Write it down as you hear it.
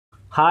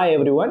Hi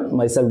everyone,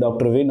 myself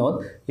Dr.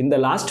 Vinoth. In the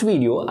last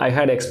video, I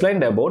had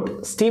explained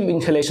about steam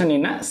inhalation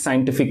in a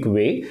scientific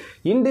way.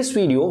 In this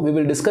video, we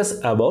will discuss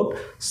about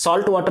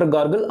saltwater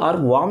gargle or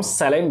warm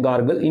saline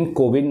gargle in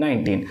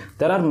COVID-19.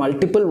 There are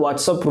multiple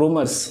WhatsApp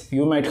rumors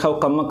you might have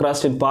come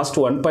across in past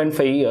 1.5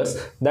 years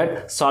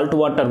that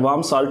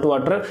warm salt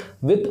water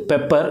with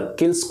pepper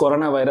kills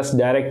coronavirus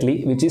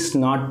directly, which is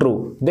not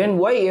true. Then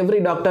why every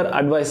doctor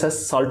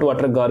advises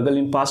saltwater gargle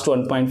in past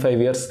 1.5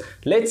 years?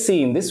 Let's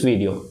see in this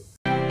video.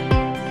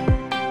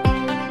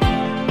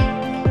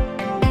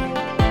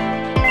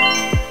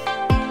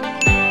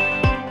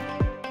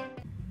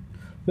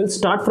 We'll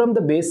start from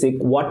the basic.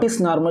 What is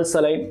normal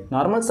saline?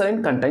 Normal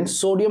saline contains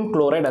sodium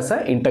chloride as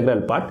an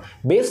integral part.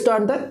 Based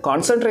on the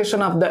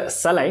concentration of the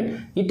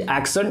saline, its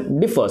action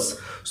differs.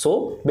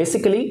 So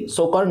basically,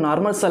 so-called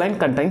normal saline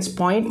contains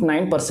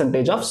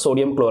 0.9% of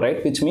sodium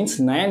chloride, which means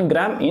 9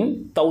 gram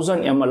in 1000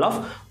 ml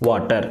of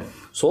water.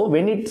 So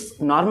when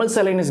normal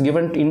saline is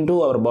given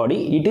into our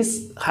body, it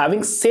is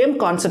having same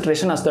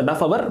concentration as that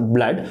of our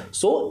blood.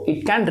 So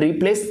it can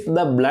replace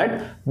the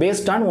blood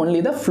based on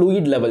only the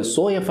fluid level.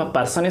 So if a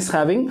person is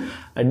having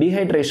a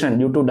dehydration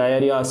due to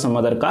diarrhea or some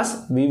other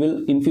cause, we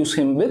will infuse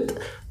him with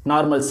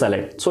normal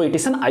saline. So it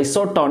is an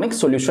isotonic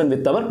solution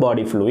with our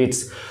body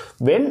fluids.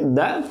 When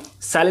the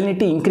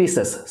salinity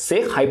increases,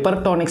 say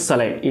hypertonic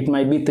saline, it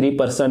might be 3%,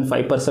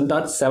 5%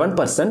 or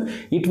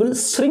 7%, it will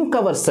shrink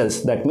our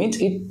cells. That means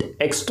it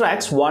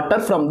extracts water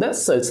from the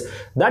cells.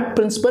 That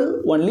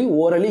principle only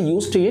orally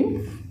used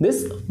in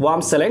this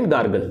warm saline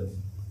gargle.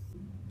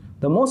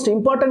 The most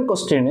important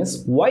question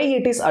is why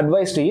it is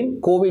advised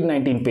in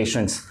COVID-19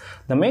 patients.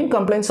 The main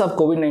complaints of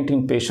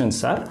COVID-19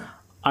 patients are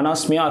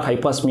anosmia or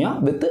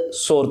hyposmia with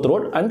sore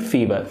throat and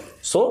fever.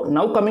 So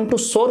now coming to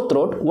sore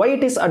throat, why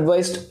it is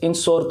advised in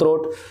sore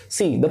throat?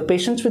 See, the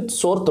patients with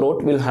sore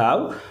throat will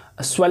have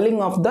a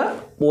swelling of the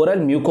oral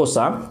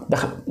mucosa.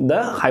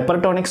 The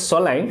hypertonic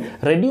saline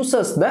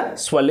reduces the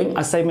swelling.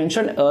 As I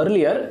mentioned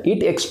earlier,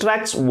 it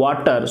extracts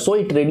water, so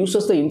it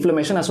reduces the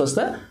inflammation as well as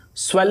the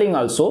swelling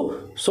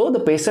also. So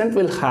the patient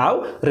will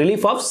have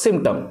relief of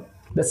symptom.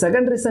 The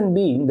second reason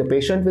being, the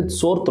patient with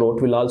sore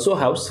throat will also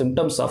have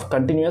symptoms of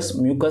continuous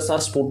mucus or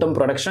sputum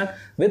production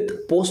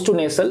with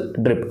postnasal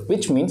drip,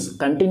 which means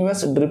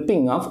continuous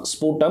dripping of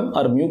sputum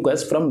or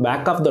mucus from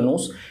back of the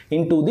nose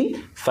into the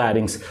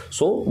pharynx.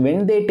 So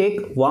when they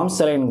take warm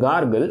saline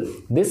gargle,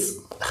 this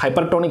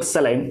hypertonic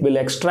saline will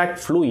extract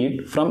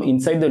fluid from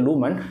inside the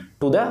lumen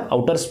to the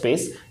outer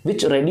space,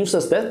 which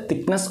reduces the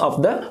thickness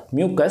of the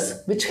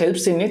mucus, which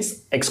helps in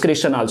its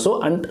excretion also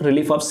and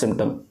relief of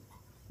symptom.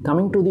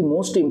 Coming to the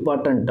most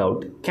important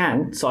doubt,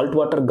 can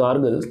saltwater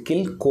gargle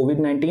kill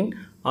COVID-19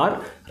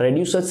 or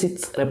reduces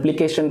its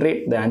replication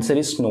rate? The answer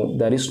is no.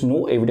 There is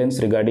no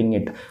evidence regarding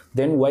it.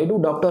 Then why do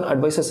doctor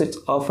advises it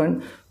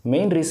often?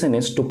 Main reason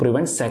is to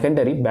prevent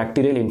secondary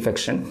bacterial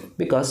infection,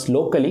 because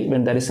locally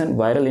when there is a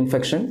viral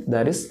infection,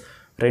 there is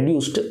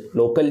reduced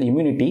local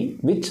immunity,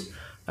 which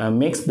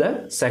makes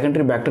the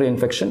secondary bacterial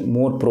infection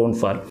more prone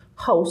for.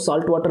 How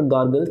saltwater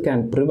gargle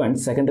can prevent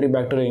secondary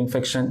bacterial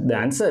infection? The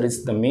answer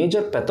is the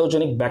major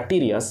pathogenic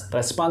bacteria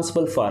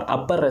responsible for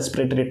upper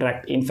respiratory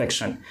tract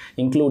infection,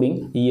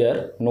 including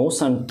ear,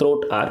 nose and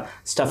throat, are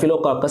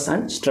Staphylococcus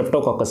and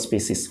Streptococcus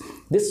species.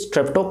 This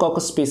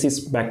Streptococcus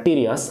species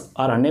bacteria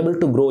are unable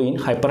to grow in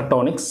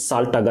hypertonic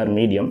salt agar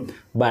medium,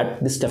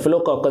 but the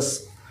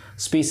Staphylococcus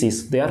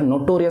species, they are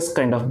notorious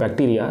kind of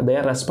bacteria. They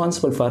are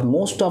responsible for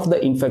most of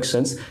the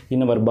infections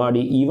in our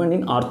body. Even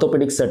in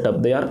orthopedic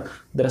setup, they are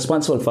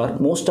responsible for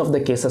most of the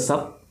cases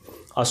of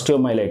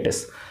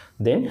osteomyelitis.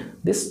 Then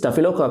this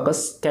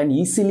Staphylococcus can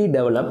easily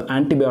develop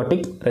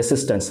antibiotic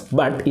resistance,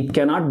 but it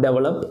cannot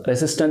develop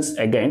resistance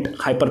against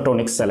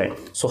hypertonic saline.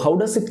 So how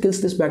does it kill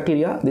this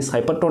bacteria? This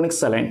hypertonic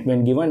saline,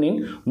 when given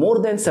in more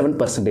than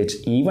 7%,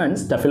 even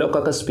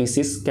Staphylococcus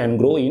species can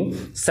grow in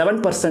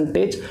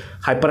 7%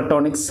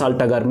 hypertonic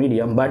salt agar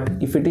medium, but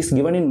if it is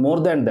given in more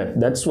than that,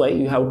 that's why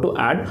you have to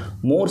add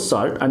more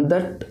salt, and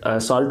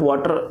that salt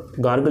water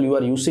gargle you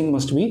are using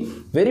must be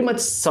very much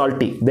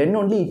salty. Then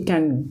only it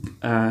can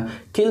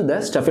kill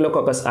the Staphylococcus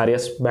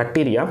aureus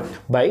bacteria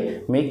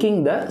by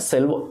making the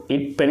cell,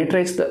 it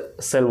penetrates the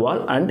cell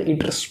wall and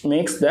it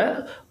makes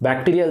the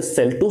bacterial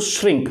cell to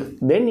shrink.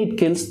 Then it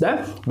kills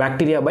the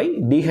bacteria by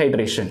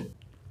dehydration.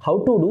 How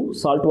to do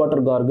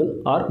saltwater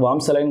gargle or warm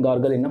saline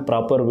gargle in a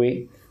proper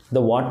way? The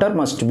water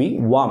must be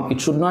warm.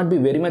 It should not be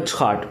very much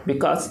hot,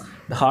 because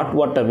the hot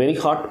water, very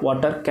hot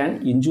water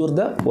can injure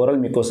the oral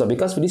mucosa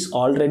because it is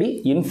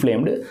already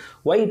inflamed.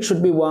 Why it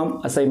should be warm?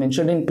 As I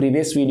mentioned in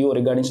previous video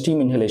regarding steam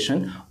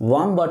inhalation,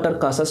 warm water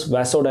causes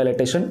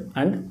vasodilatation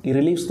and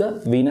relieves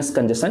the venous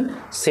congestion.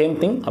 Same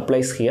thing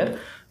applies here.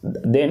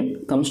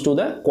 Then comes to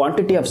the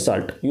quantity of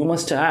salt. You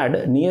must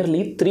add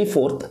nearly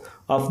 3/4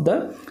 of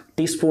the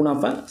teaspoon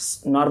of a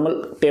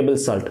normal table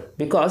salt,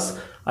 because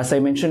As I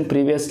mentioned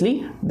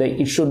previously,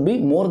 it should be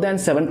more than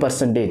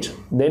 7%.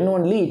 Then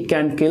only it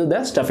can kill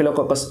the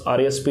Staphylococcus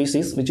aureus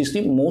species, which is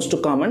the most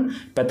common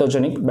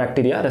pathogenic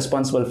bacteria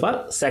responsible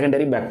for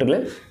secondary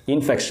bacterial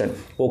infection.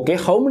 Okay,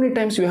 how many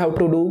times you have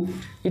to do?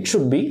 It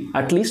should be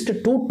at least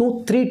 2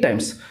 to 3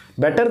 times.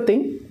 Better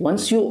thing,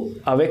 once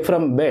you awake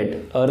from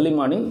bed early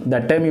morning,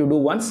 that time you do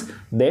once.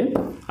 Then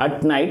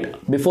at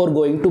night before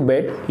going to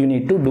bed, you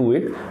need to do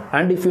it.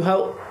 And if you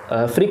have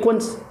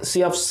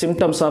frequency of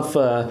symptoms of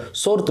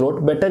sore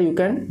throat, better you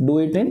can do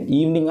it in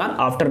evening or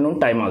afternoon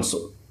time also.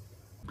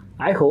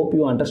 I hope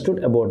you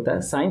understood about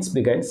the science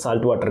behind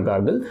saltwater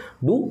gargle.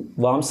 Do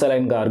warm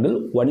saline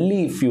gargle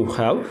only if you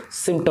have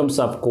symptoms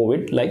of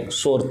COVID like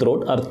sore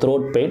throat or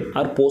throat pain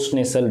or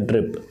postnasal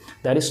drip.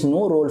 There is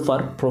no role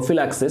for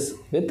prophylaxis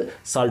with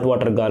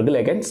saltwater gargle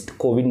against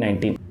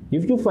COVID-19.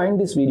 If you find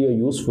this video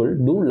useful,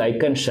 do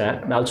like and share,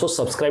 and also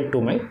subscribe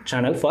to my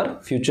channel for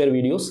future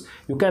videos.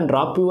 You can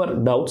drop your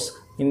doubts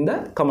in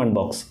the comment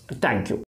box. Thank you.